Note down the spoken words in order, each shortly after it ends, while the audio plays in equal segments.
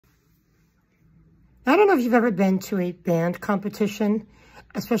I don't know if you've ever been to a band competition,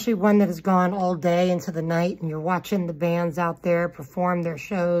 especially one that has gone all day into the night, and you're watching the bands out there perform their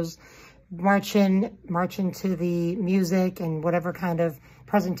shows, marching to the music and whatever kind of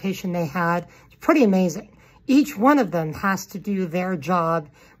presentation they had. It's pretty amazing. Each one of them has to do their job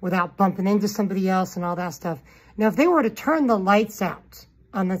without bumping into somebody else and all that stuff. Now, if they were to turn the lights out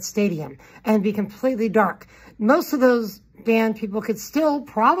on that stadium and be completely dark, most of those band people could still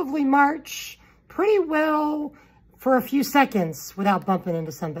probably march pretty well for a few seconds without bumping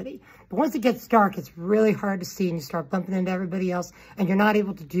into somebody. But once it gets dark, it's really hard to see, and you start bumping into everybody else, and you're not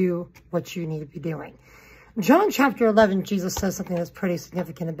able to do what you need to be doing. In John chapter 11, Jesus says something that's pretty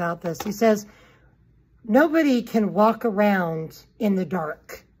significant about this. He says, nobody can walk around in the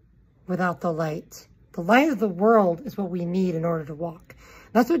dark without the light. The light of the world is what we need in order to walk.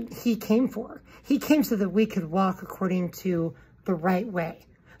 That's what he came for. He came so that we could walk according to the right way,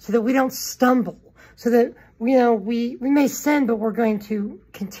 so that we don't stumble, so that, you know, we may sin, but we're going to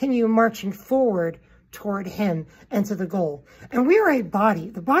continue marching forward toward him and to the goal. And we are a body.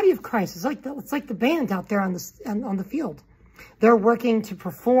 The body of Christ is like it's like the band out there on the field. They're working to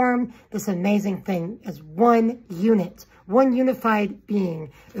perform this amazing thing as one unit, one unified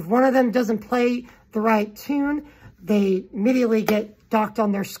being. If one of them doesn't play the right tune, they immediately get docked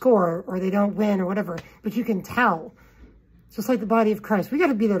on their score, or they don't win, or whatever. But you can tell, just like the body of Christ, we got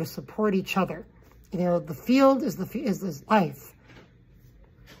to be there to support each other. You know, the field is life.